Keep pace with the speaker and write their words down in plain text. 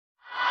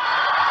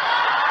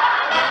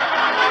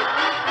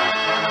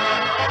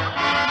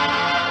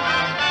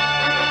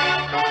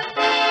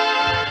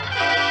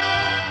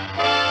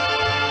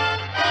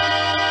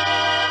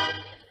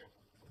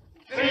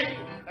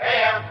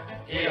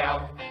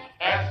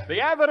The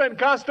Abbott and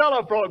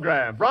Costello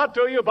program, brought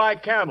to you by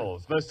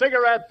Camels, the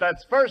cigarette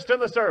that's first in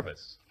the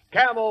service.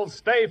 Camels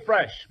stay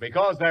fresh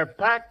because they're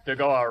packed to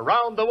go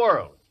around the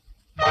world.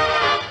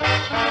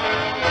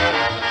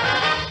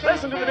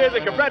 Listen to the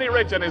music of Freddie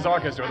Rich and his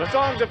orchestra, the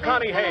songs of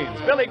Connie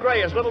Haynes, Billy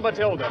Gray as Little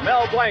Matilda,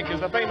 Mel Blanc as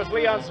the famous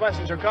Leon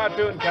Schlesinger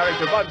cartoon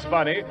character Bugs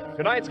Bunny,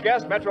 tonight's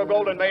guest, Metro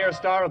Goldwyn Mayer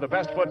star of The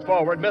Best Foot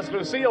Forward, Miss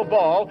Lucille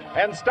Ball,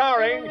 and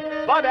starring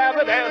Bud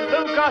Abbott and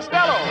Lou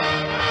Costello.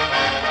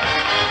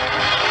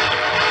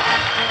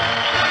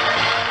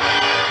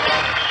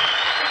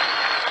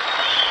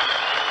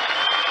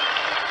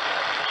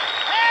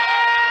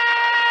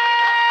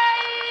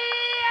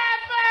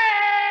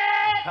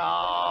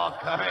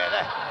 Come here.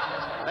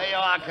 There you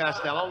are,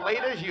 Costello. Late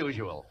as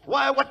usual.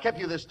 Why, what kept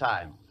you this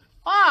time?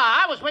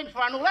 I was waiting for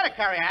our new letter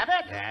carrier,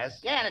 Abbott.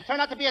 Yes? Yeah, and it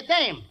turned out to be a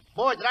dame.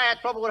 Boy, did I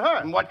have trouble with her.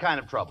 And what kind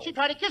of trouble? She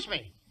tried to kiss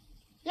me.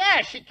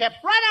 Yeah, she kept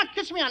right on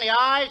kissing me on the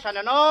eyes, on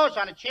the nose,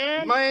 on the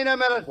chin. Wait a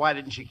minute. Why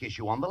didn't she kiss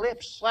you on the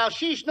lips? Well,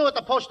 she's new at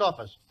the post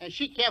office, and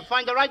she can't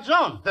find the right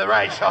zone. The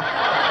right zone.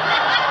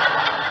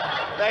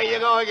 There you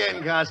go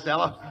again,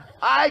 Costello.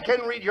 I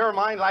can read your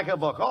mind like a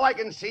book. All I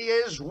can see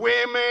is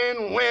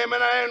women,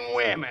 women, and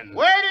women.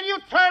 Wait till you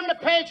turn to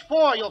page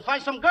 4. You'll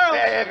find some girls.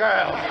 There,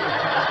 girls.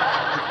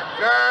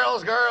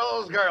 Girls,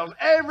 girls, girls.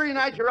 Every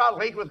night you're out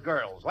late with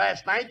girls.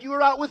 Last night you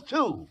were out with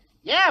 2.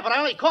 Yeah, but I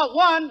only caught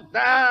 1. No.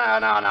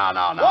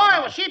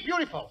 Boy, was she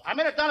beautiful. I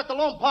met her down at the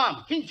Lone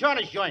Palm, King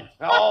Johnny's joint.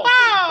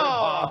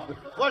 Oh.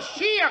 Was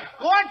she a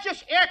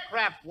gorgeous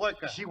aircraft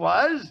worker? She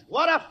was?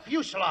 What a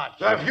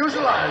fuselage. A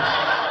fuselage.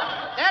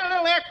 That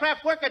little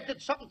aircraft worker did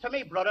something to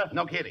me, brother.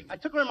 No kidding. I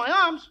took her in my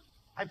arms.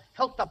 I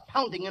felt the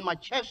pounding in my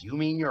chest. You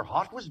mean your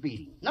heart was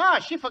beating? No,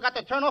 she forgot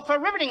to turn off her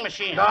riveting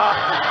machine.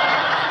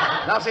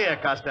 Now, see here,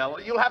 Costello.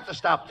 You'll have to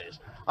stop this.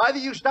 Either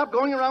you stop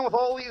going around with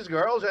all these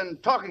girls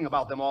and talking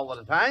about them all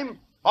the time,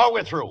 or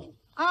we're through.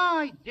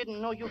 I didn't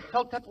know you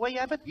felt that way,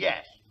 Abbott.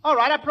 Yes. All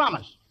right, I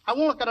promise. I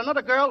won't look at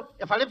another girl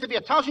if I live to be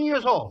 1,000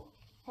 years old.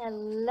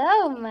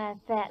 Hello, my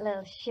fat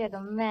little sugar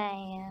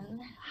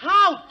man.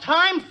 How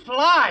time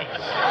flies.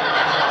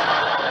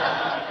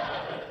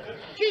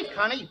 Gee,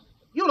 Connie,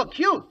 you look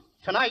cute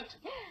tonight.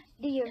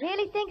 Do you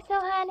really think so,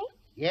 honey?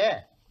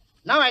 Yeah.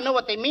 Now I know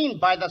what they mean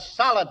by the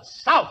solid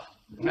South.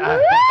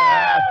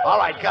 All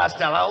right,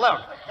 Costello,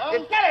 look.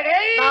 Don't get it,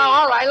 eh? No,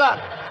 all right, look.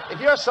 If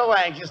you're so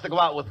anxious to go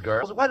out with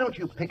girls, why don't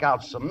you pick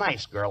out some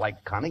nice girl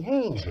like Connie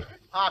Haynes here?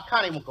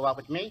 Connie won't go out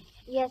with me.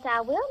 Yes,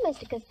 I will,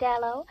 Mr.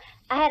 Costello.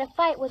 I had a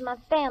fight with my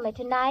family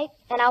tonight,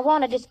 and I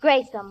want to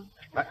disgrace them.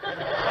 See,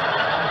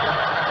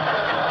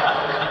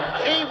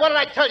 what did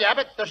I tell you,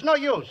 Abbott? There's no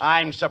use.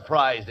 I'm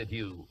surprised at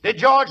you. Did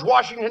George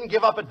Washington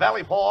give up at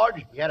Valley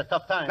Forge? He had a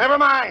tough time. Never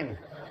mind.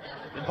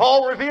 Did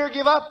Paul Revere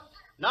give up?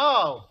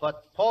 No,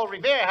 but Paul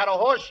Revere had a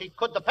horse he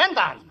could depend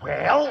on.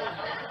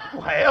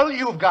 Well,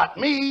 you've got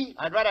me.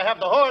 I'd rather have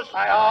the horse.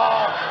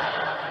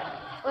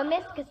 Well,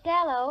 Miss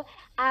Costello,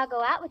 I'll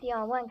go out with you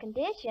on one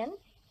condition.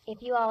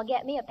 If you all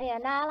get me a pair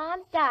of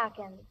nylon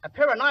stockings. A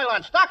pair of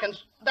nylon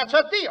stockings? That's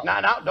a deal.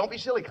 Now, don't be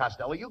silly,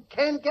 Costello. You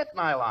can get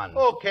nylon.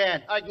 Who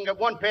can't? I can get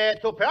 1 pair,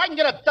 2 pair. I can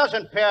get a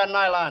dozen pair of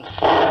nylon.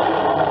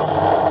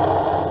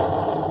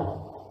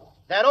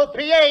 That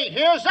OPA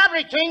hears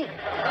everything.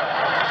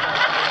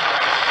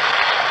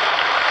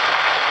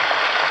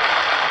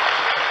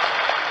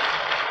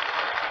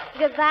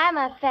 Goodbye,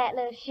 my fat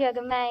little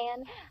sugar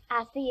man.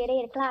 I'll see you at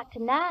 8 o'clock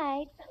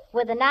tonight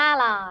with the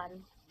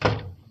nylons.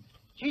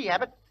 Gee,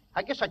 Abbott,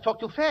 I guess I talked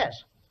too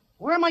fast.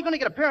 Where am I going to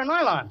get a pair of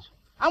nylons?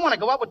 I want to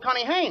go out with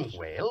Connie Haynes.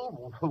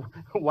 Well,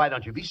 why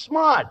don't you be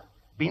smart?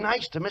 Be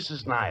nice to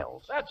Mrs.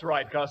 Niles. That's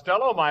right,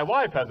 Costello. My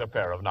wife has a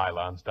pair of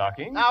nylon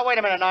stockings. Now, wait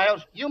a minute,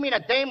 Niles. You mean a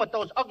dame with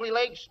those ugly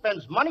legs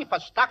spends money for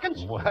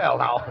stockings? Well,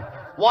 now,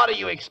 what do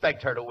you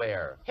expect her to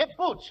wear? Hip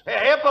boots.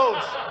 Hip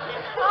boots.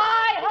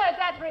 I heard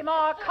that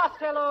remark,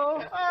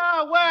 Costello.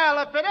 Well,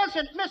 if it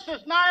isn't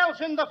Mrs. Niles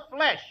in the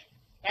flesh.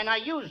 And I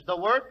use the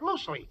word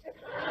loosely.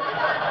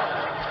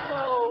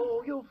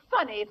 Oh, you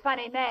funny,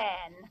 funny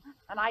man.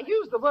 And I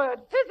use the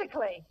word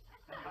physically.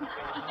 You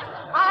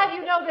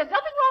know, there's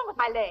nothing wrong with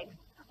my legs.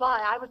 Why,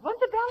 I was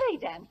once a ballet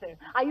dancer.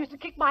 I used to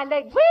kick my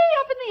leg way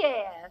up in the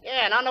air.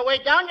 Yeah, and on the way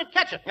down, you'd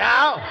catch it.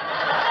 Now,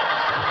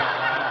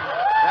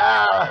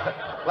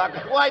 look,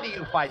 why do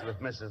you fight with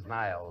Mrs.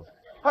 Niles?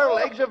 Her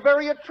legs are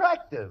very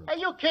attractive. Are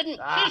you kidding?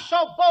 She's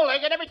so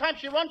bow-legged, every time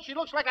she runs, she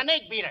looks like an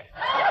egg beater.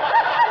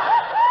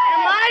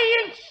 Am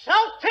I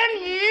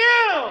insulting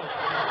you?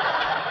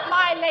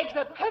 My legs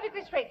are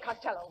perfectly straight,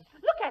 Costello.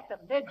 Look at them.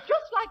 They're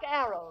just like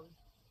arrows.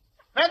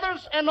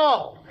 Feathers and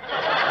all.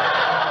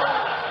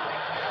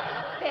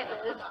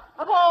 Feathers?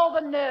 Of all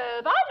the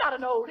nerve. I'm not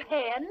an old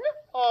hen.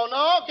 Oh,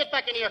 no? Get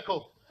back in your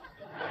coop.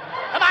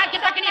 Come on,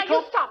 get back in your Now,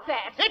 coop. you stop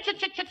that. Hitch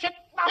it.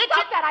 Now,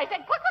 stop that, I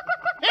said. Quick.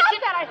 Stop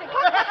that, I said.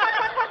 Quick.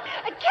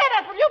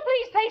 Kenneth, will you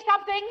please say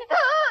something?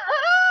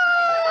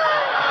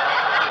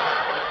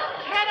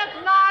 Kenneth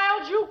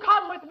Niles, you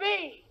come with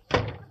me.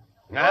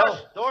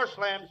 Well, Door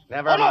slams.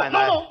 Never mind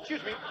that. No.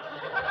 Excuse me.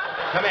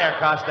 Come here,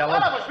 Costello.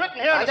 Well, it was written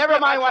here. Never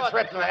mind what's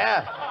written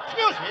there.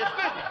 Excuse me.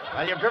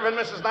 Well, you've driven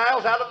Mrs.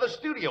 Niles out of the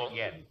studio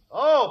again.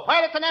 Oh,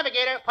 pilot to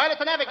navigator.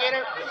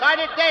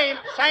 Sighted dame,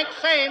 sank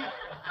same.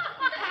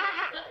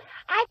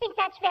 I think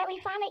that's very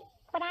funny,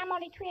 but I'm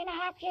only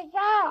 3.5 years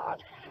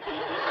old.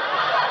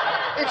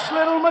 It's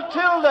little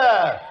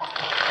Matilda.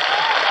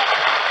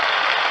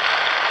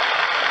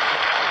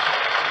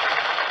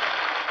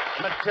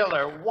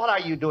 Matilda, what are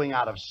you doing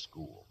out of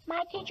school?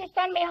 My teacher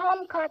sent me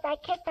home because I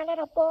kissed a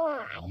little boy.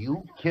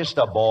 You kissed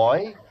a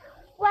boy?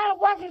 Well, it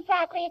wasn't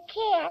exactly a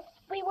kiss.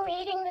 We were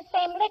eating the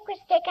same licorice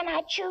stick, and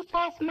I chewed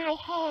past my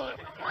hand.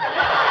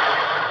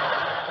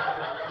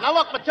 Now,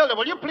 look, Matilda,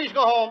 will you please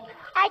go home?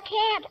 I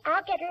can't.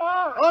 I'll get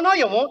lost. Oh, no,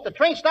 you won't. The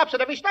train stops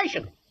at every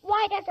station.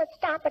 Why does it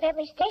stop at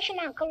every station,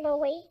 Uncle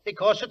Louie?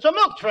 Because it's a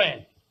milk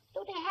train.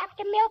 Do they have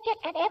to milk it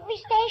at every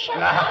station?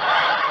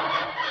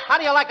 How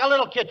do you like a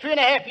little kid,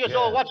 3.5 years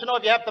old, wants to know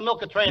if you have to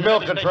milk a train?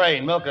 Milk a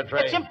train.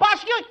 It's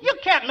impossible. You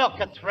can't milk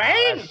a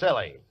train. That's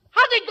silly.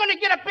 How's he going to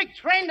get a big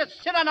train to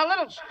sit on a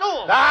little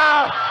stool?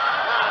 Now,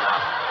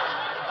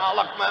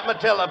 look,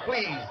 Matilda,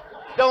 please.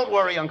 Don't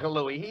worry, Uncle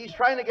Louie. He's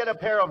trying to get a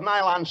pair of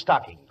nylon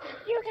stockings.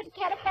 You can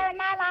get a pair of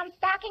nylon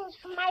stockings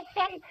from my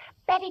friend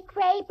Betty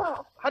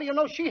Grable. How do you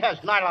know she has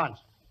nylons?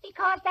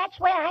 Because that's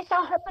where I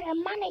saw her put her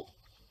money.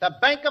 The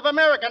Bank of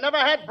America never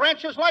had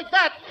branches like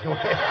that.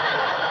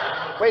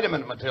 Wait a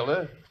minute,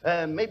 Matilda.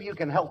 Maybe you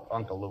can help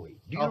Uncle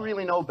Louie. Do you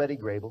really know Betty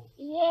Grable?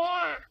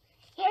 Yeah.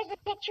 Here's a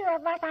picture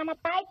of us on a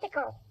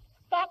bicycle.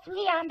 That's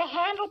me on the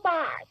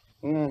handlebars.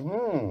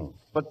 Mm-hmm.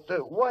 But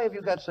why have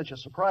you got such a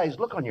surprised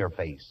look on your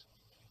face?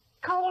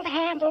 Cold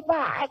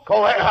handlebars.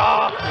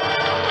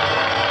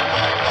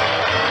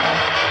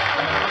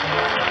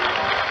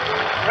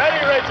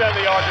 Freddie Rich and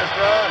the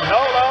orchestra. No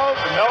love,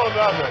 no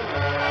nothing.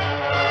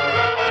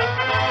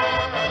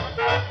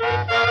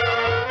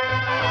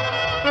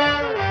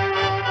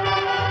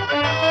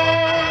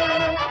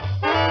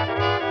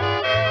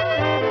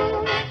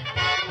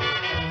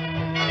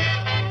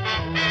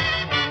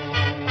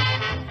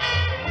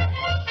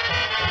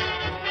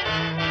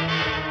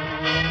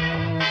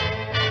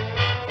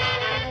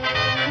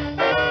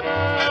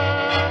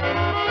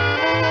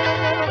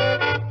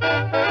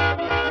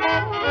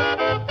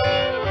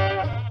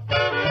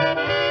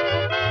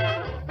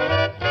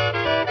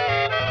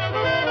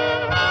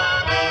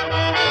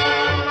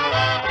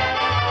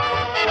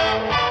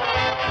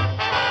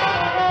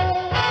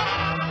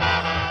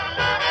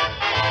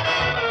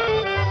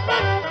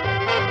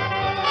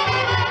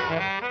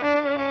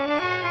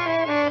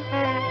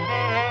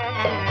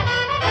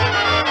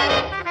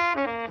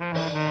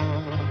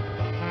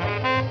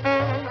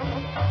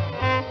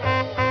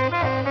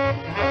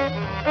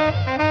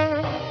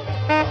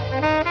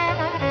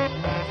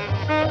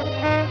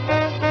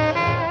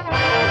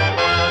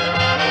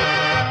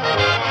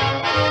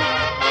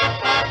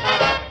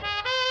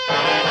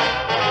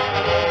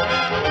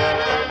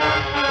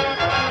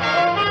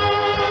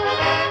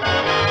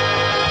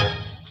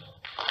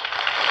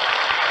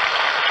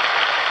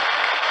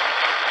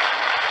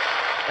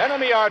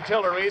 Enemy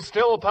artillery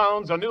still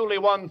pounds a newly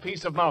won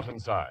piece of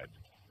mountainside.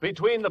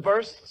 Between the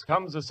bursts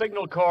comes a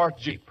Signal Corps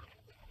Jeep.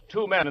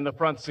 2 men in the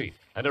front seat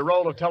and a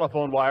roll of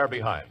telephone wire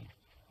behind.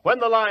 When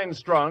the line's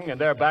strung and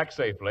they're back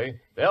safely,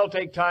 they'll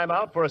take time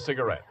out for a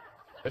cigarette.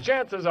 The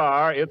chances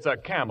are it's a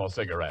Camel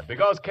cigarette,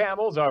 because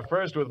Camels are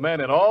first with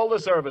men in all the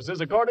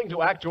services according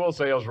to actual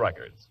sales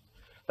records.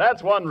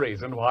 That's one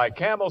reason why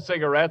Camel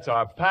cigarettes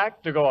are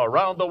packed to go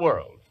around the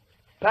world.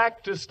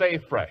 Packed to stay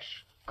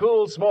fresh.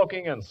 Cool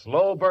smoking and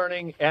slow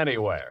burning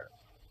anywhere.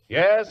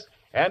 Yes,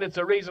 and it's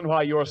a reason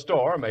why your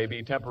store may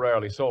be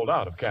temporarily sold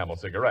out of Camel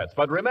cigarettes.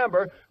 But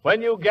remember,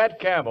 when you get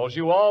Camels,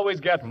 you always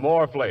get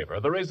more flavor,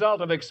 the result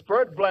of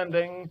expert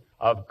blending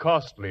of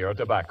costlier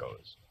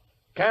tobaccos.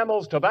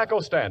 Camel's tobacco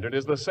standard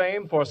is the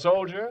same for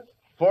soldier,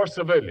 for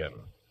civilian,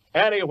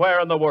 anywhere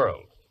in the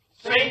world.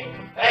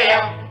 C-A-M-E-L-S.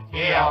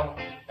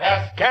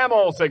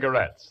 Camel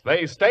cigarettes.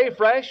 They stay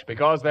fresh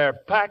because they're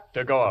packed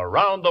to go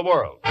around the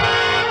world.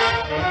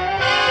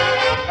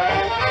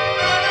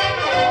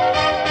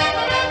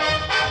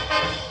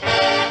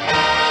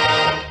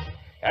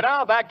 And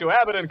now back to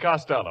Abbott and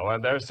Costello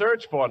and their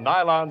search for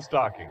nylon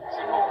stockings.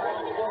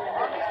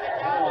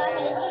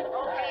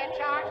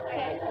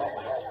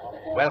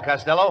 Well,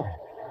 Costello,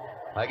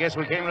 I guess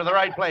we came to the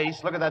right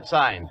place. Look at that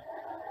sign.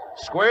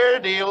 Square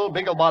deal,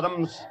 Biggle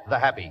Bottoms, the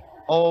happy.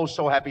 Oh,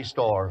 so happy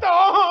store.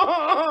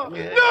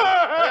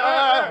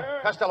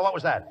 Costello, what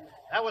was that?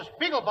 That was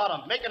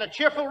Beaglebottom making a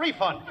cheerful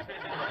refund.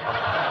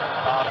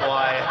 Oh,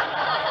 boy.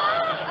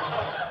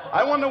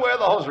 I wonder where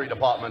the hosiery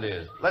department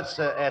is. Let's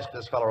ask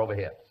this fellow over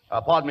here.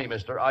 Pardon me,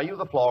 mister. Are you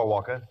the floor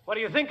walker? What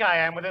do you think I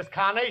am with this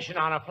carnation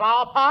on a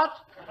flower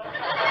pot?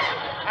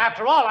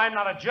 After all, I'm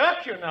not a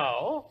jerk, you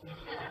know.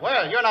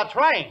 Well, you're not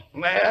trying.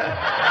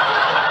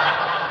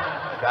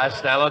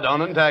 Costello,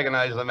 don't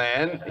antagonize the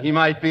man. He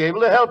might be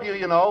able to help you,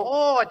 you know.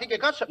 Oh, I think you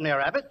got something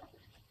there, Abbott.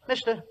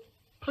 Mister,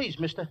 please,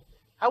 mister,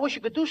 I wish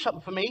you could do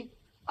something for me.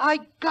 I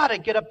gotta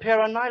get a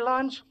pair of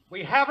nylons.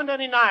 We haven't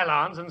any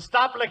nylons, and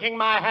stop licking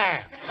my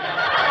hand.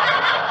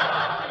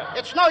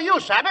 It's no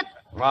use, Abbott.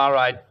 All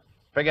right.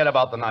 Forget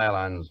about the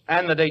nylons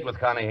and the date with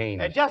Connie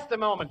Haynes. Just a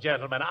moment,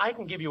 gentlemen. I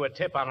can give you a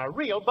tip on a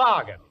real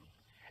bargain.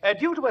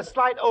 Due to a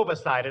slight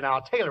oversight in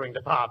our tailoring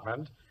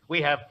department,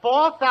 we have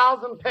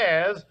 4,000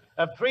 pairs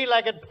of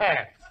three-legged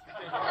pants.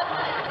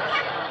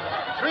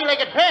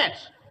 Three-legged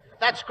pants?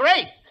 That's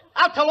great.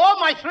 I'll tell all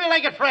my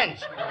three-legged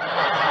friends.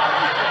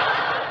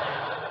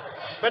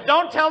 But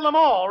don't tell them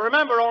all.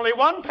 Remember, only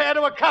one pair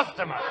to a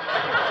customer.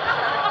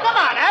 Come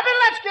on, Abbott,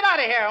 let's get out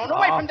of here and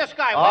away from this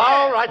guy.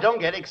 All right, don't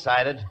get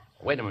excited.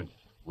 Wait a minute.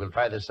 We'll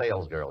try the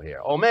sales girl here.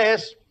 Oh,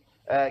 miss,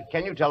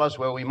 can you tell us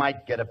where we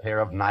might get a pair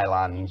of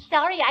nylons?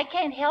 Sorry, I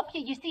can't help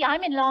you. You see,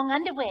 I'm in long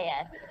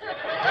underwear.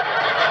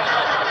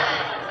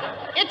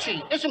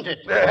 Itchy, isn't it?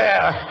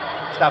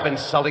 Stop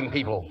insulting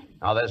people.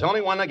 Now, there's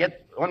only one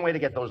way to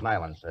get those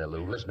nylons,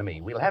 Lou. Listen to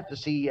me. We'll have to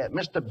see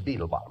Mr.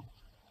 Beetlebottom.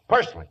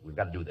 Personally, we've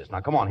got to do this.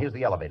 Now, come on. Here's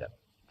the elevator.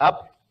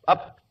 Up,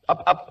 up,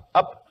 up, up,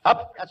 up,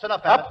 up. That's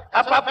enough, Abbott.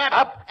 That's enough,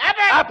 Abbott.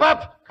 Abbott!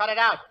 Up. Cut it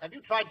out. Have you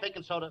tried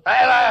baking soda?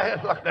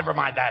 Look, never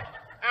mind that.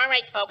 All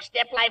right, folks,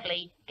 step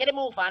lively. Get a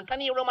move on.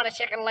 Plenty of room on the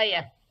second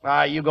layer.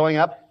 Are you going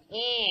up?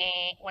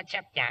 Yeah. What's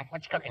up, Doc?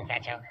 What's cooking,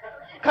 Fatso?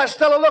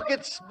 Costello, look,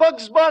 it's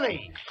Bugs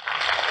Bunny.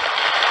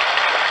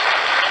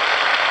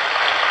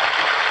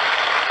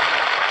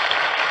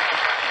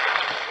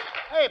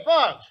 Hey,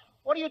 Bugs,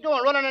 what are you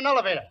doing running an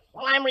elevator?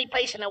 Well, I'm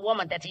replacing a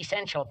woman. That's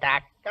essential,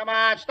 Doc. Come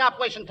on, stop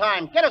wasting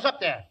time. Get us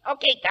up there.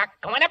 Okay, Doc.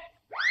 Going up.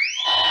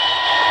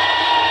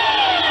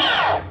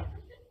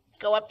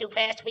 Go up too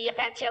fast for you,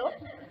 Fatso?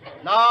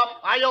 No,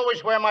 I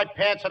always wear my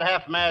pants at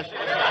half-mast.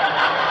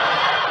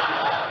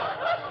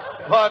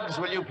 Bugs,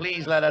 will you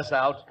please let us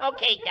out?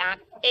 Okay, Doc.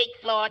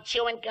 8th floor,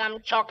 chewing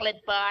gum,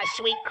 chocolate bar,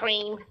 sweet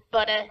cream,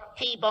 butter,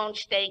 T-bone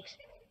steaks,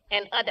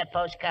 and other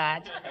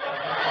postcards.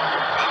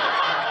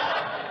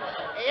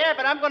 Yeah,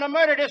 but I'm going to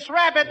murder this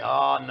rabbit.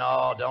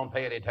 No, don't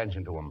pay any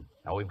attention to him.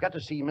 Now, we've got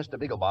to see Mr.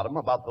 Bigglebottom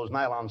about those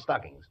nylon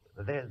stockings.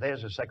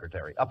 There's his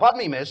secretary. Pardon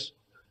me, miss.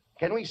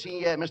 Can we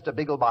see Mr.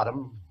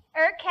 Bigglebottom?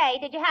 Okay,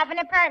 did you have an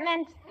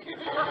apartment?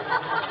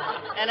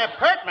 An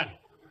apartment?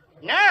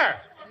 No.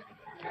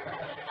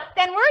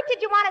 Then where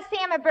did you want to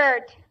see him,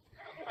 Bert?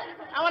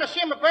 I want to see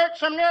him about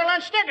some Nylon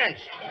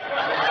Stockings. Oh,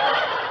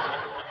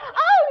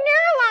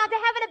 Nylon, they're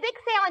having a big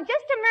sale in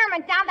just a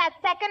moment down that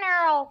second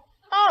Earl.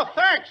 Oh,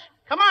 thanks.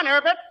 Come on,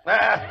 Herbert.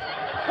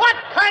 What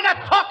kind of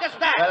talk is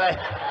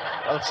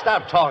that? Well,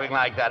 stop talking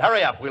like that.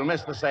 Hurry up. We'll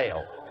miss the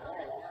sale.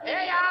 Here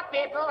you are,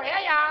 people. Here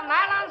you are.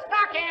 Nylon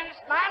stockings.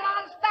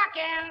 Nylon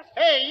stockings.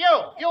 Hey,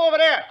 you over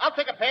there. I'll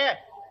take a pair.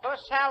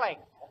 Who's selling?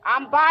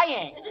 I'm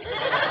buying.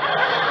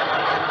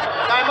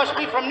 Guy must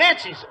be from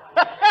Nancy's.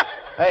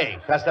 Hey,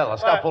 Costello,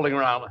 stop fooling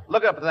around.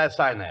 Look up at that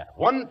sign there.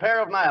 One pair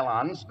of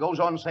nylons goes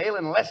on sale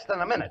in less than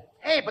a minute.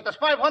 Hey, but there's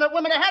 500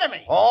 women ahead of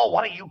me. Oh,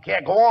 what do you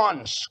care? Go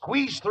on.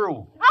 Squeeze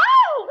through.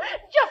 Oh,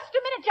 just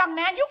a minute, young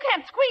man. You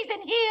can't squeeze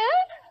in here.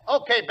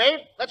 Okay, babe.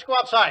 Let's go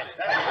outside.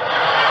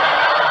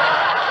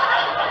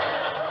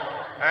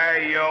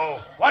 Hey, you.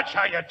 Watch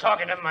how you're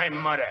talking to my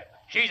mother.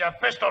 She's a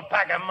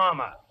pistol-packing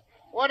mama.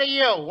 What are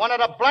you, one of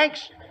the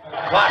blanks?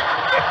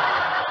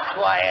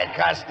 Quiet,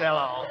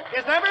 Costello.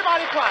 Is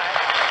everybody quiet?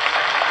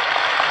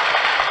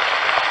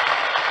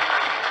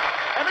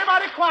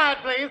 Everybody quiet,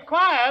 please.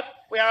 Quiet.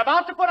 We are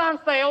about to put on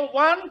sale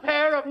one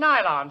pair of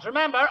nylons.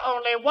 Remember,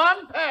 only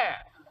one pair.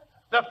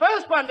 The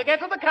first one to get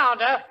to the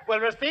counter will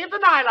receive the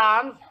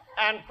nylons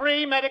and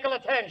free medical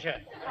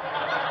attention.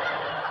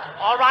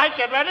 All right,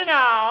 get ready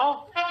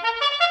now.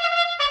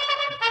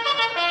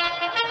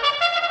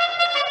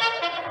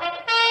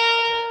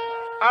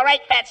 All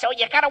right, Fatso,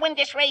 you gotta win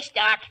this race,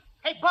 Doc.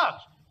 Hey,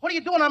 Bugs, what are you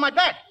doing on my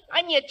back?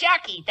 I'm your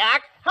jockey,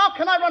 Doc. How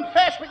can I run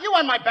fast with you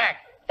on my back?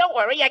 Don't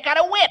worry, I got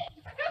a whip.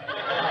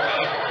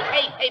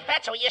 Hey,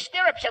 Fatso, your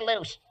stirrups are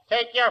loose.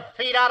 Take your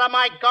feet out of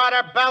my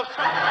garter belt.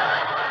 They're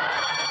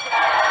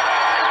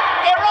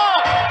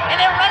off, and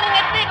they're running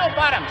at Beagle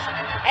Bottoms.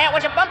 It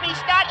was a bumpy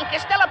start, and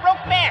Costello broke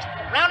fast.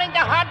 Rounding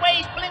the hard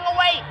way, he's pulling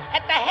away.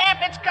 At the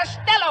half, it's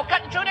Costello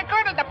cutting through the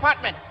girdle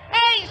department.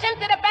 Hey, he's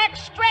into the back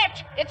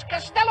stretch. It's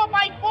Costello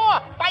by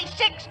 4, by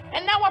 6,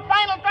 and now a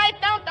final drive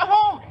down to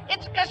home.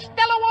 It's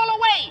Costello all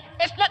the way.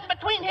 There's nothing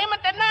between him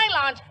and the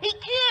nylons. He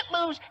can't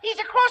lose. He's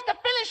across the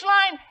finish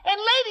line. And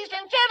ladies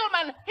and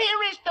gentlemen,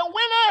 here is the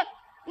winner,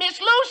 Miss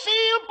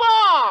Lucille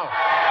Ball.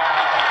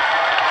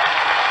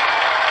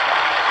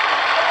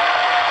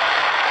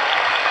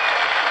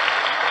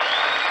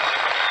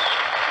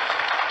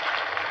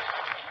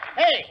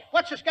 Hey,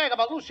 what's this gag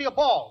about Lucille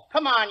Ball?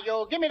 Come on,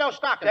 you. Give me those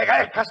stockings.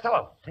 Hey,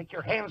 Costello, take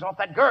your hands off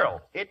that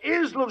girl. It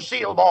is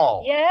Lucille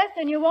Ball. Yes,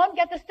 and you won't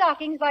get the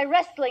stockings by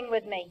wrestling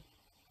with me.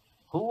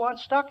 Who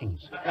wants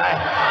stockings?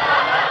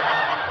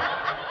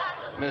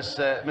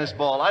 Miss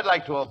Ball, I'd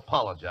like to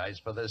apologize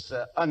for this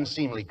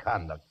unseemly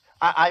conduct.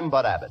 I'm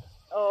Bud Abbott.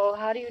 Oh,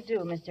 how do you do,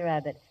 Mr.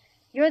 Abbott?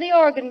 You're the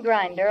organ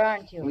grinder,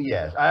 aren't you?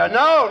 Yes.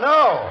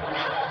 No.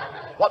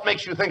 What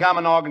makes you think I'm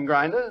an organ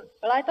grinder?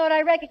 Well, I thought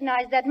I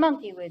recognized that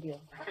monkey with you.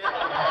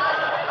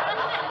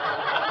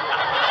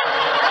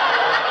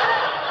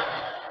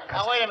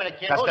 Now, wait a minute,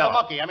 kid. Who's Costello. the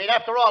monkey? I mean,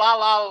 after all,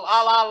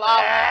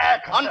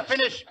 I'll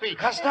unfinished speech.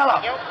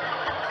 Costello.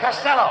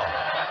 Costello.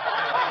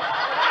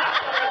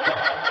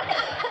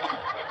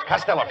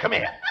 Costello, come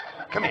here.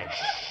 Come here.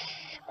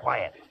 Shh.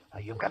 Quiet. Now,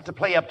 you've got to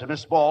play up to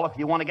Miss Ball if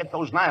you want to get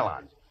those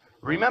nylons.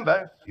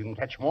 Remember, you can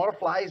catch more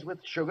flies with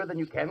sugar than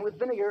you can with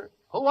vinegar.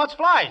 Who wants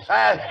flies?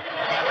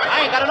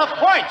 I ain't got enough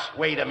points.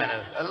 Wait a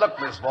minute. Look,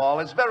 Miss Ball,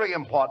 it's very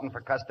important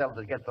for Costello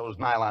to get those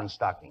nylon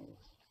stockings.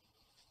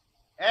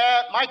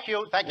 My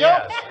cue, thank you.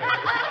 Yes.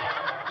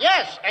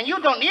 Yes, and you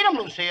don't need them,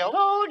 Lucille.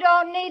 Who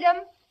don't need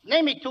 'em?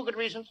 Name me 2 good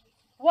reasons.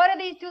 What are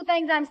these 2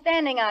 things I'm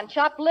standing on?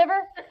 Chopped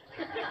liver?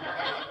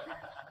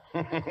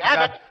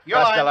 Abbott, you're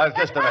Costello, on.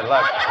 just a minute.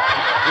 Look.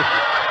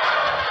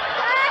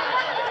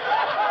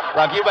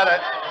 Look, you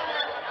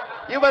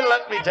better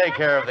let me take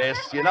care of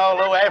this. You know,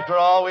 Lou, after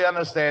all, we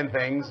understand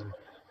things.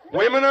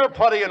 Women are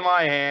putty in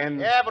my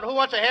hand. Yeah, but who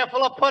wants a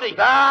handful of putty?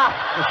 Ah!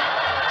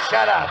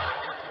 Shut up.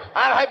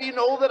 I'll have you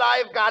know that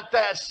I've got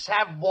the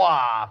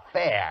savoir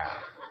faire.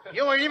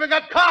 You ain't even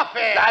got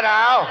coffee.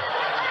 Now.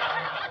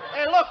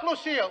 Hey, look,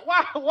 Lucille,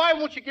 why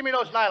won't you give me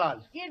those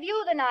nylons? Give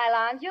you the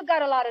nylons. You've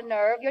got a lot of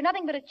nerve. You're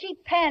nothing but a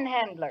cheap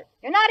panhandler.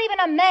 You're not even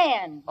a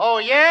man. Oh,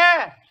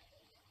 yeah?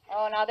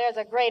 Oh, now there's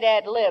a great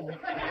ad lib.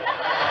 Come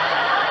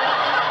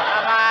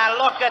on,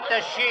 look at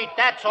the sheet.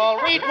 That's all.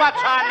 Read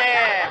what's on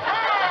there.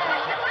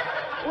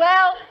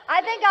 Well,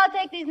 I think I'll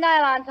take these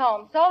nylons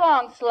home. So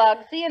long,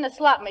 slug. See you in the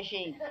slot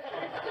machine.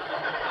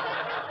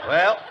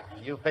 Well,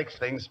 you fix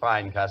things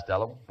fine,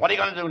 Costello. What are you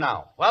going to do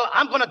now? Well,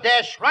 I'm going to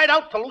dash right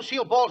out to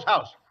Lucille Ball's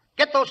house.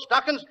 Get those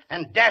stockings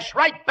and dash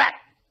right back.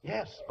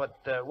 Yes, but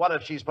what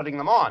if she's putting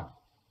them on?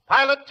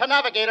 Pilot to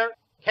navigator.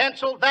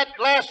 Cancel that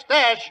last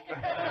dash.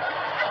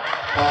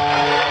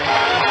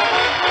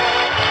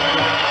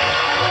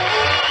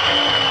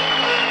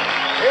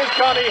 Here's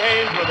Connie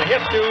Haynes with a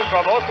hit tune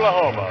from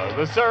Oklahoma,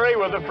 the Surrey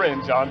with the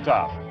fringe on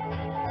top.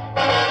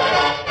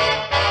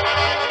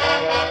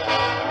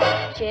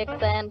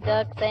 Chicks and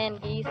ducks and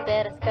geese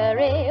better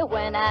scurry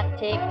when I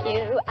take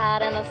you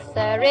out in the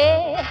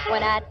Surrey.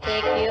 When I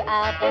take you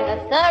out in the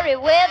Surrey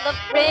with a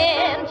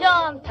fringe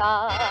on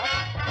top.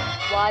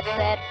 Watch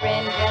that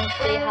fringe and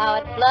see how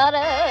it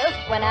flutters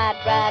when I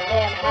drive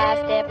them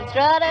high-stepping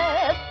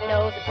strutters.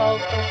 Nosy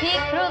folks will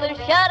peek through their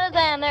shutters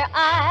and their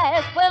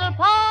eyes will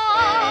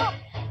pop.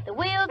 The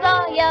wheels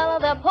are yellow,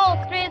 the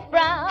upholstery's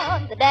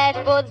brown, the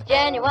dashboard's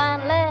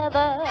genuine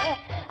leather.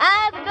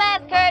 Eyes are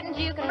glass curtains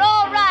you can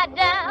roll right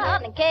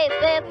down in case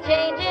there's a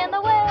change in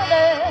the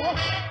weather.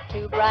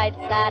 2 bright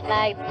side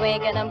lights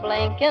winking and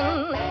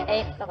blinking.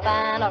 Ain't so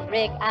fine a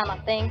rig, I'm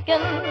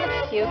a-thinking.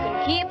 You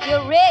can keep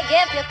your rig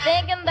if you're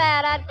thinking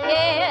that I'd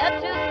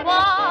care to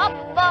swap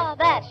for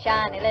that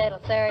shiny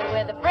little Surrey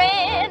with a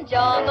fringe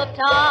on the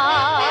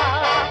top.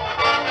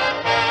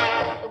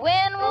 The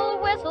wind will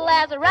whistle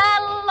as I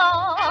ride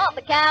along.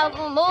 The cows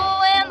will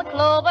moo in the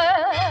clover.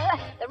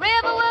 The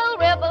river will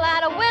ripple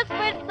out a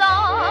whispered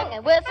song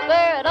and whisper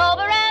it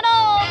over and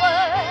over.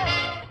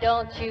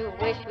 Don't you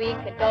wish we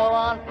could go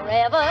on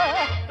forever?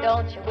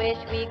 Don't you wish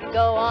we could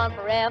go on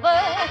forever?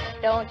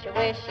 Don't you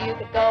wish you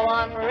could go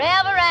on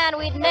forever and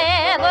we'd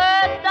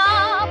never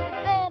stop?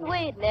 Then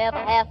we'd never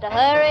have to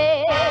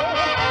hurry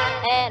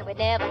and we'd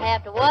never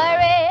have to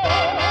worry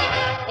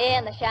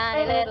in the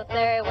shiny little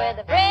Surrey with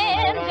a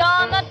fringe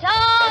on the top.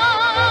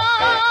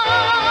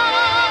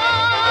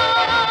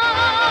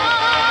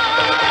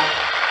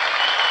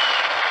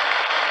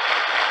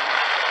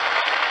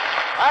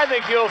 I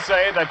think you'll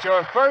say that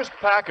your first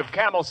pack of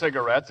Camel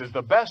cigarettes is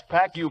the best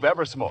pack you've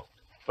ever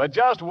smoked. But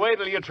just wait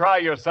till you try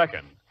your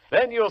second.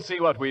 Then you'll see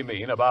what we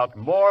mean about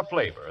more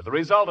flavor, the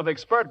result of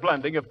expert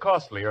blending of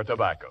costlier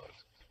tobaccos.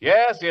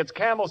 Yes, it's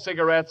Camel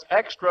cigarettes'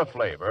 extra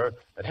flavor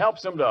that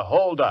helps them to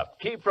hold up,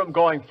 keep from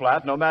going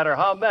flat no matter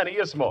how many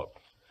you smoke.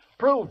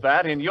 Prove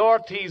that in your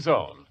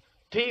T-Zone.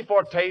 T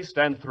for taste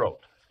and throat.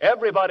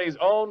 Everybody's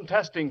own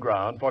testing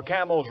ground for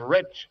Camel's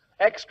rich,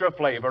 extra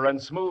flavor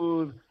and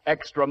smooth,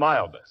 extra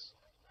mildness.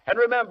 And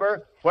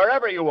remember,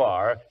 wherever you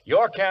are,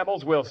 your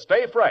Camels will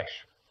stay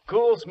fresh,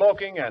 cool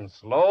smoking and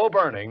slow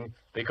burning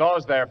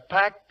because they're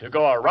packed to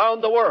go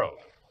around the world.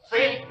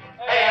 C-A-M-E-L-S.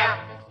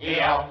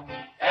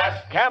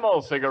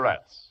 Camel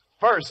cigarettes,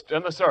 first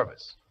in the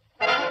service.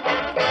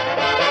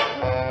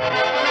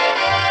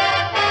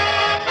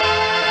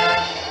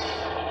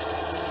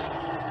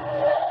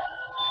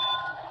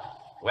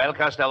 Well,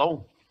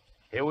 Costello,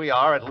 here we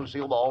are at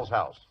Lucille Ball's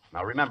house.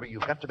 Now, remember,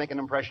 you've got to make an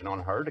impression on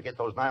her to get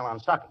those nylon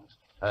stockings.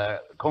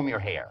 Comb your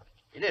hair.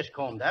 It is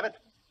combed, Abbott.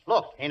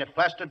 Look, ain't it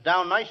plastered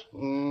down nice?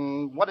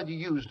 What did you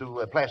use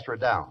to plaster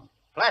it down?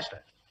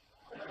 Plaster.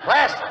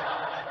 Plaster?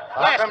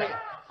 Plaster.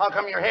 How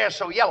come your hair's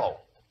so yellow?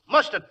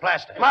 Mustard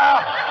plaster.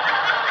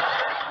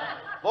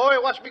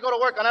 Boy, watch me go to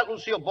work on that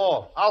Lucille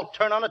Ball. I'll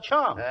turn on a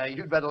charm.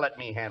 You'd better let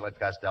me handle it,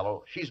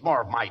 Costello. She's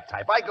more of my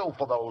type. I go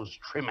for those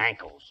trim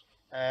ankles.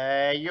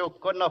 You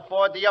couldn't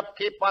afford the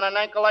upkeep on an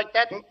ankle like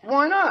that?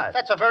 Why not?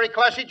 That's a very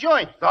classy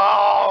joint.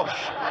 Oh,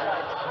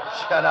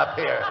 shut up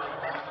here.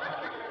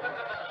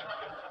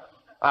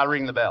 I'll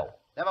ring the bell.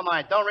 Never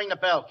mind. Don't ring the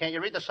bell. Can't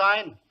you read the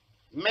sign?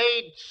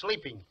 Maid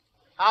sleeping.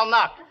 I'll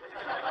knock.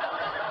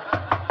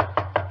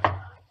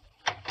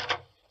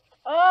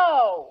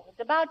 Oh, it's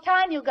about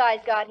time you guys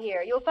got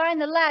here. You'll find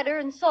the ladder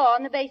and saw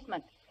in the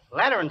basement.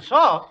 Ladder and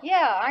saw?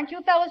 Yeah, aren't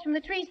you fellows from the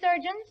tree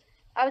surgeons?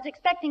 I was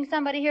expecting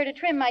somebody here to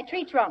trim my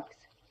tree trunks.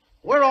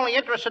 We're only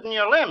interested in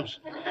your limbs.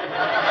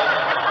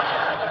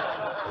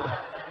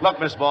 Look,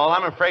 Miss Ball,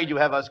 I'm afraid you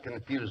have us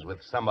confused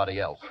with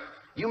somebody else.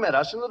 You met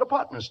us in the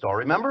department store,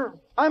 remember?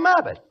 I'm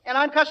Abbott. And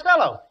I'm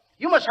Costello.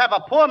 You must have a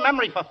poor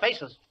memory for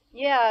faces.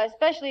 Yeah,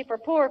 especially for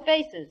poor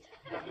faces.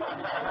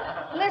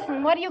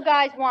 Listen, what do you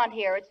guys want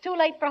here? It's too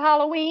late for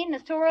Halloween, and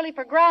it's too early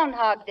for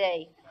Groundhog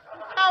Day.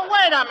 Now,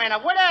 wait a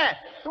minute.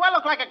 Do I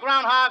look like a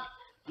groundhog?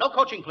 No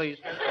coaching, please.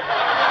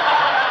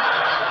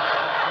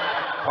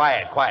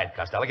 Quiet,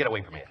 Costello. Get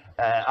away from here.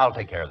 I'll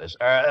take care of this.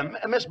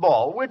 Miss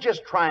Ball, we're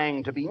just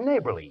trying to be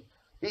neighborly.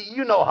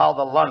 You know how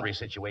the laundry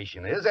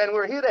situation is, and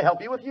we're here to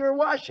help you with your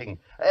washing.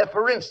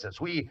 For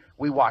instance, we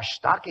wash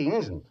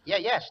stockings and...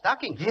 Yeah,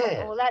 stockings.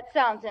 Yeah. Oh, that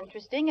sounds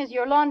interesting. Is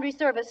your laundry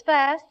service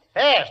fast?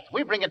 Fast.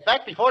 We bring it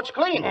back before it's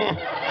clean.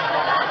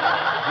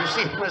 You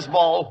see, Miss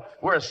Ball,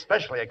 we're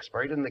especially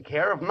expert in the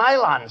care of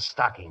nylon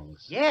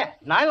stockings. Yeah,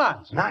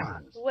 nylons.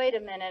 Nylons. Wait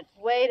a minute.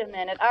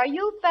 Are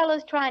you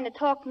fellas trying to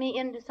talk me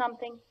into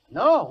something?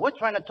 No, we're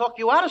trying to talk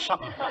you out of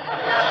something.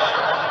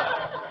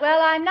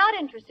 Well, I'm not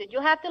interested.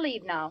 You'll have to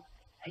leave now.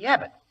 Hey,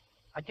 Abbott,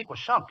 I think we're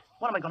sunk.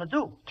 What am I going to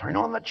do? Turn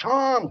on the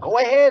charm. Go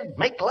ahead.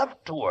 Make love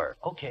to her.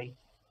 Okay.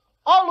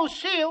 Oh,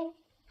 Lucille,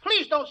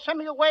 please don't send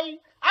me away.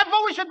 I've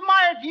always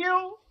admired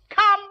you.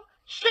 Come,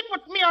 sit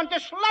with me on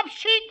this love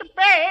seat,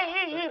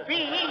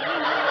 baby.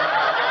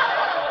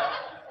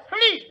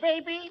 Please,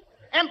 baby.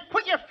 And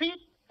put your feet,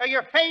 or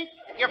your feet,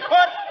 your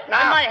foot in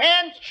my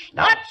hands.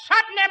 Now. Put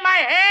something in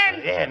my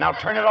hand. Yeah, now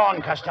turn it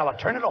on, Costello.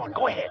 Turn it on.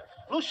 Go ahead.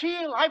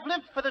 Lucille, I've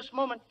lived for this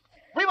moment.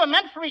 We were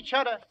meant for each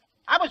other.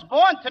 I was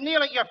born to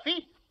kneel at your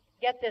feet.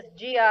 Get this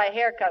GI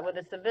haircut with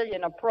a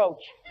civilian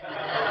approach.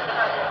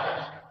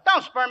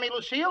 Don't spur me,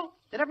 Lucille.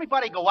 Did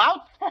everybody go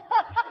out?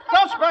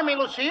 Don't spur me,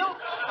 Lucille.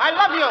 I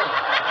love you.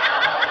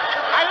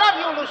 I love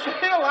you,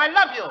 Lucille. I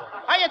love you.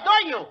 I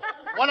adore you.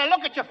 When I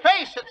look at your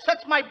face, it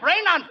sets my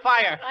brain on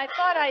fire. I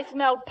thought I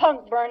smelled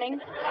punk burning.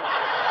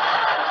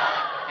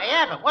 Hey,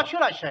 Abbott, what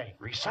should I say?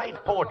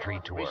 Recite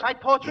poetry to her. Recite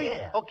poetry?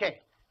 Yeah.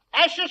 Okay.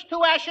 Ashes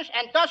to ashes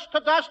and dust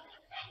to dust.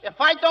 If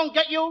I don't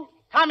get you,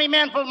 Tommy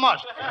Manville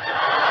must.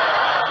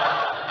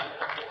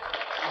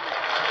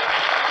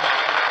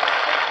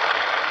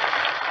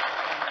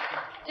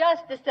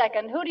 Just a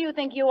second. Who do you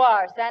think you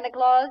are, Santa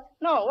Claus?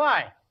 No,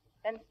 why?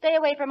 Then stay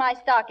away from my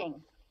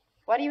stockings.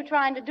 What are you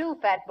trying to do,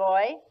 fat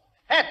boy?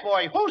 Fat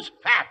boy, who's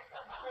fat?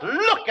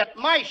 Look at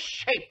my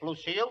shape,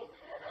 Lucille.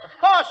 Of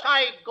course,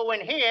 I go in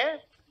here,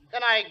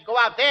 then I go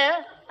out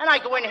there, and I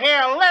go in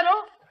here a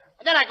little,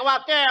 and then I go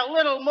out there a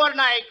little more than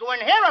I go in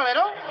here a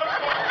little.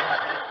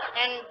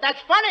 And that's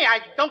funny,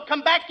 I don't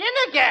come back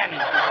in again.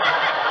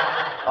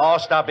 Oh,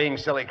 stop being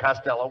silly,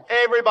 Costello.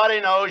 Everybody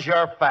knows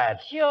you're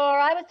fat. Sure,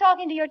 I was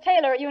talking to your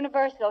tailor at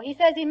Universal. He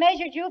says he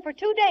measured you for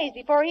 2 days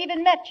before he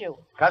even met you.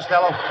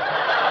 Costello.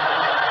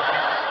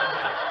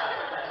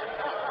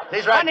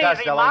 He's right, Funny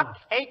Costello. remark.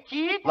 Hey,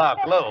 kid. Look,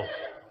 Lou,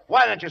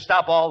 why don't you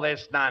stop all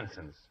this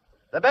nonsense?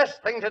 The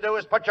best thing to do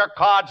is put your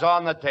cards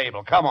on the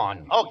table. Come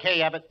on.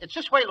 Okay, Abbott. It's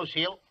this way,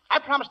 Lucille. I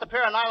promised a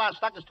pair of nylon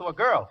stockings to a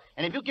girl,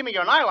 and if you give me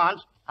your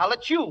nylons, I'll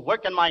let you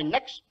work in my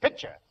next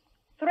picture.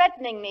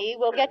 Threatening me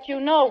will get you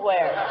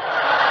nowhere.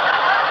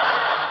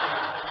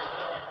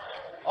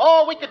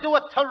 Oh, we could do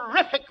a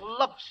terrific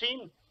love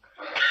scene.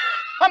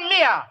 Come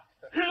here,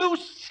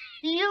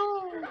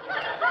 Lucille.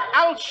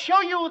 I'll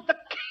show you the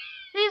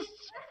kiss.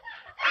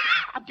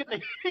 I'm getting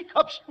the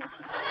hiccups.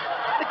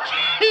 The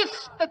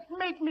kiss that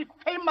made me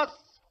famous.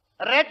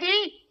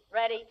 Ready?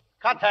 Ready?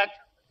 Contact.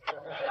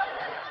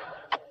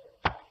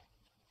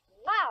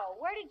 Wow,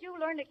 where did you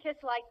learn to kiss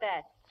like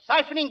that?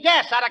 Siphoning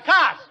gas out of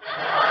cars.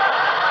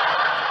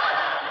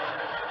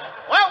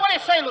 Well, what do you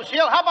say,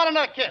 Lucille? How about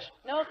another kiss?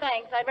 No,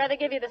 thanks. I'd rather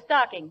give you the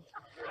stockings.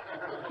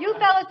 You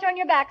fellas turn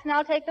your backs and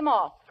I'll take them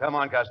off. Come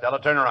on, Costello.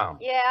 Turn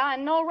around. Yeah,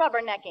 and no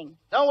rubbernecking.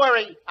 Don't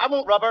worry. I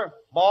won't rubber.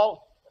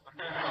 Ball.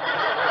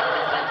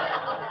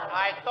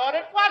 I thought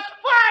it was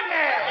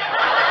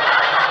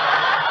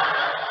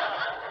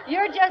funny.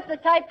 You're just the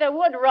type that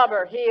would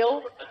rubber,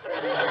 heel.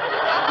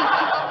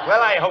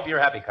 Well, I hope you're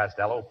happy,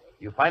 Costello.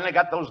 You finally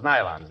got those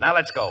nylons. Now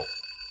let's go.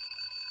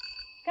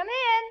 Come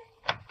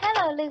in.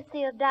 Hello,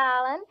 Lucille,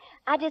 darling.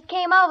 I just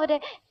came over to...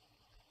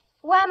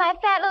 Why, my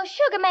fat little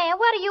sugar man,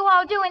 what are you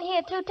all doing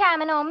here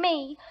two-timing on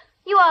me?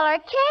 You all are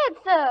kids,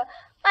 sir.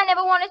 I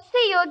never want to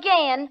see you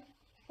again.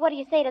 What do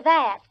you say to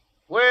that?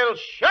 Well,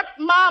 shut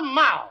my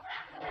mouth.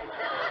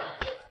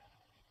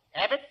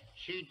 Abbott,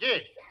 she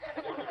did.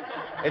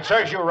 It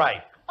serves you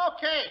right.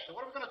 Okay, so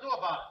what are we going to do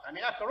about it? I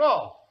mean, after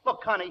all,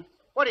 look, Connie,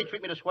 why do you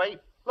treat me this way?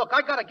 Look,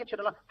 I got to get you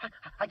the...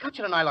 I got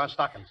you the nylon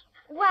stockings.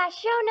 Why,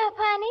 sure enough,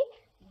 honey.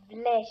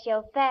 Bless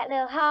your fat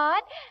little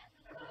heart.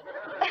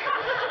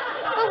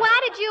 Well, why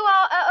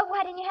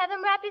didn't you have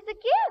them wrapped as a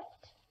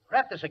gift?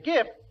 Wrapped as a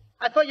gift?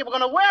 I thought you were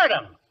going to wear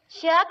them.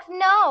 Shucks,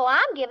 no.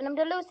 I'm giving them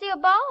to Lucille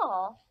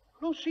Ball.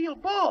 Lucille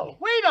Ball?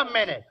 Wait a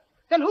minute.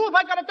 Then who have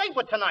I got a date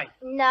with tonight?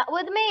 Not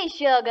with me,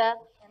 sugar.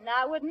 And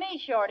not with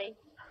me, Shorty.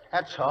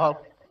 That's all.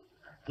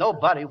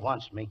 Nobody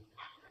wants me.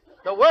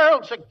 The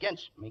world's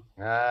against me.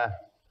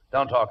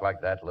 Don't talk like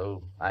that,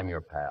 Lou. I'm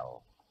your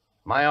pal.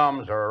 My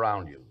arms are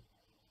around you.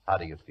 How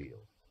do you feel?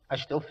 I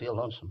still feel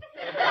lonesome.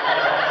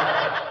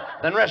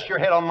 Then rest your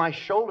head on my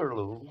shoulder,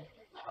 Lou.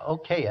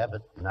 Okay,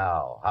 Abbott.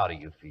 Now, how do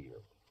you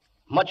feel?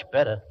 Much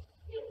better.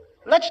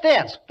 Let's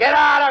dance. Get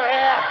out of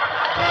here!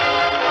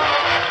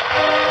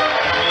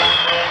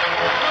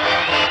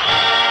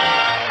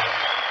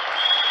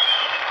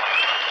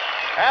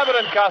 Abbott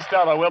and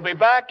Costello will be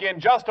back in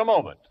just a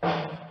moment.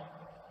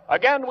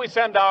 Again, we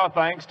send our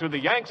thanks to the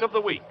Yanks of the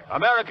Week,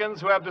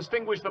 Americans who have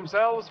distinguished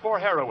themselves for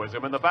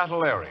heroism in the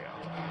battle area.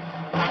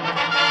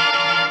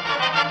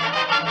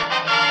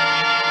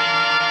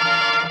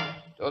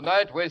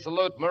 Tonight, we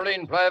salute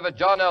Marine Private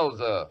John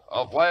Elza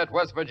of Wyatt,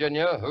 West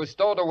Virginia, who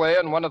stowed away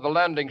in one of the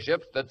landing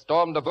ships that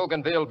stormed the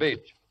Bougainville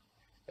beach.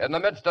 In the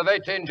midst of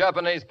 18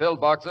 Japanese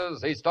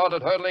pillboxes, he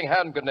started hurling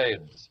hand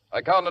grenades,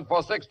 accounted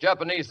for 6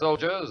 Japanese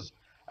soldiers,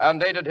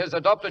 and aided his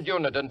adopted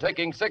unit in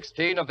taking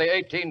 16 of the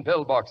 18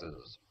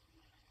 pillboxes.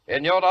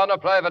 In your honor,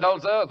 Private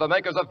Elza, the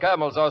makers of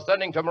Camels are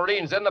sending to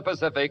Marines in the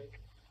Pacific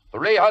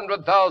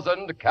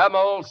 300,000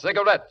 Camel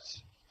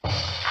cigarettes.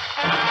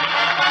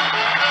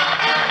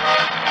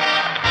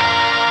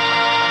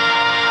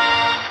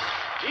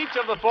 Each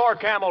of the 4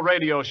 Camel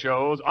radio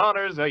shows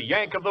honors a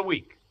Yank of the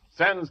Week,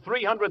 sends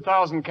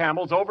 300,000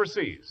 camels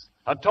overseas,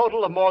 a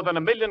total of more than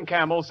 1 million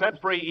camels set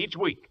free each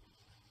week.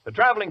 The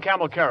traveling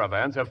camel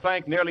caravans have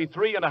thanked nearly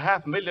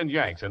 3.5 million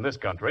Yanks in this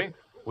country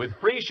with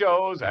free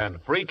shows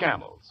and free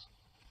camels.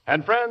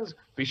 And friends,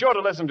 be sure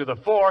to listen to the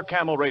 4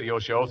 Camel radio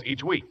shows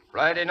each week.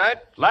 Friday night,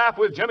 Laugh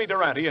with Jimmy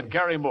Durante and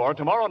Gary Moore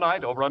tomorrow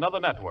night over another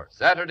network.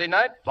 Saturday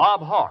night,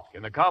 Bob Hawke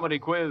in the comedy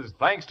quiz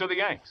Thanks to the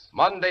Yanks.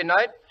 Monday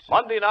night,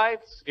 Monday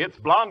nights, it's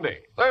Blondie.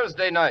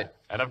 Thursday night.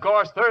 And of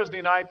course,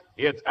 Thursday night,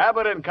 it's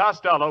Abbott and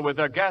Costello with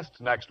their guest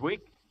next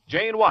week,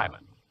 Jane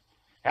Wyman.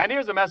 And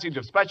here's a message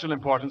of special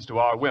importance to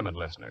our women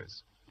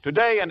listeners.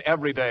 Today and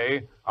every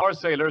day, our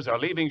sailors are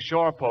leaving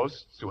shore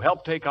posts to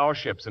help take our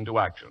ships into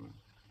action.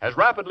 As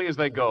rapidly as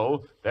they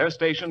go, their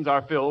stations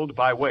are filled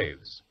by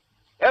waves.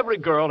 Every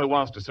girl who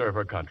wants to serve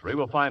her country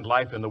will find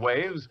life in the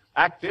waves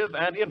active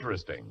and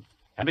interesting.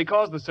 And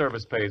because the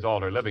service pays all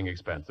her living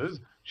expenses,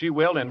 she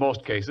will, in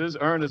most cases,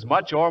 earn as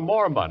much or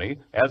more money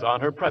as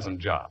on her present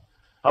job.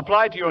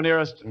 Apply to your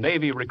nearest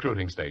Navy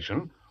recruiting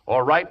station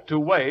or write to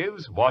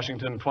Waves,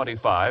 Washington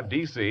 25,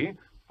 D.C.,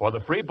 for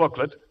the free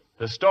booklet,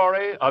 The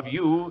Story of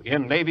You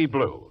in Navy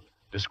Blue,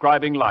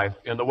 describing life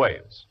in the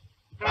waves.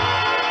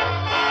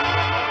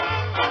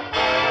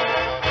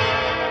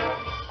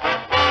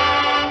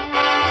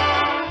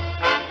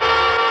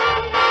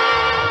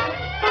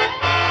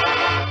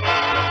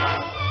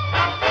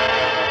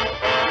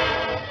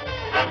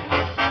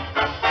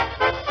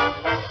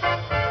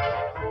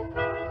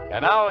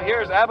 And now,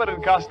 here's Abbott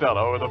and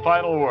Costello with the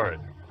final word.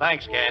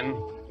 Thanks, Ken.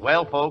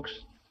 Well, folks,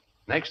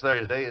 next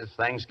Thursday is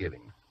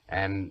Thanksgiving,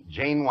 and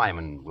Jane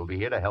Wyman will be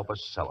here to help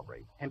us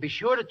celebrate. And be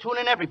sure to tune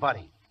in,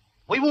 everybody.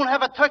 We won't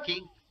have a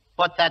turkey,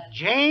 but that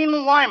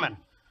Jane Wyman.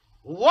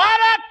 What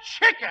a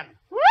chicken!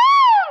 Woo!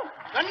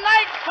 Good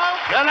night,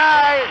 folks. Good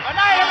night. Good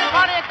night,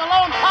 everybody at the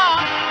Lone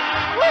Pond.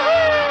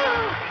 Woo-hoo!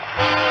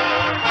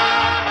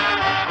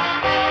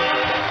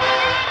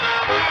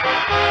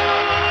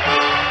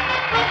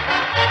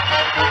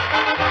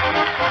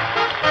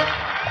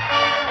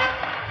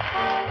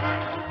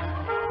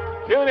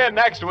 Tune in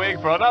next week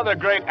for another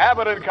great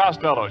Abbott and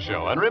Costello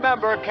show. And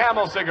remember,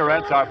 Camel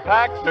cigarettes are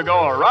packed to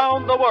go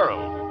around the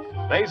world.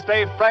 They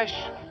stay fresh,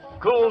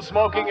 cool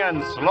smoking,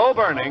 and slow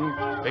burning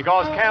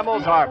because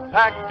Camels are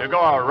packed to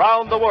go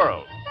around the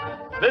world.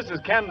 This is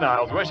Ken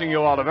Niles wishing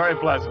you all a very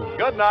pleasant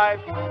good night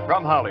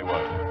from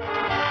Hollywood.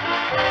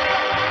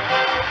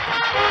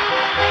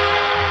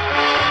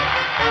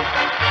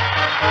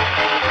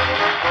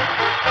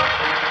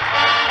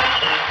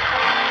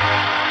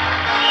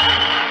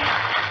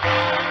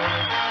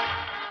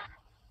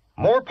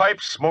 More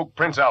pipes smoke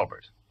Prince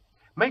Albert.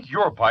 Make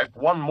your pipe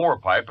one more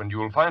pipe, and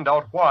you'll find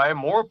out why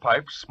more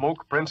pipes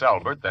smoke Prince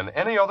Albert than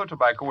any other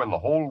tobacco in the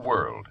whole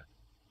world.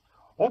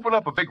 Open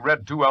up a big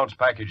red 2-ounce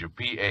package of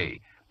PA.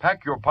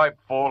 Pack your pipe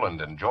full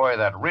and enjoy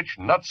that rich,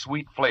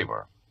 nut-sweet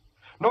flavor.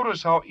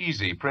 Notice how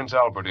easy Prince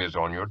Albert is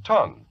on your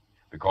tongue,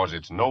 because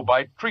it's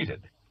no-bite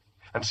treated.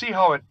 And see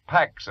how it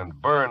packs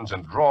and burns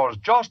and draws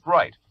just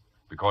right,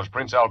 because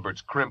Prince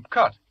Albert's crimp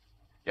cut.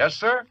 Yes,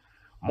 sir,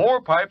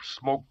 more pipes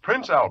smoke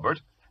Prince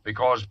Albert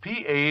because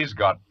PA's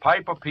got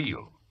pipe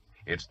appeal.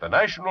 It's the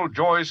National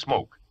Joy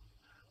Smoke.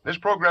 This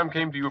program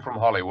came to you from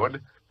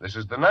Hollywood. This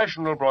is the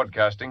National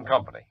Broadcasting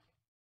Company.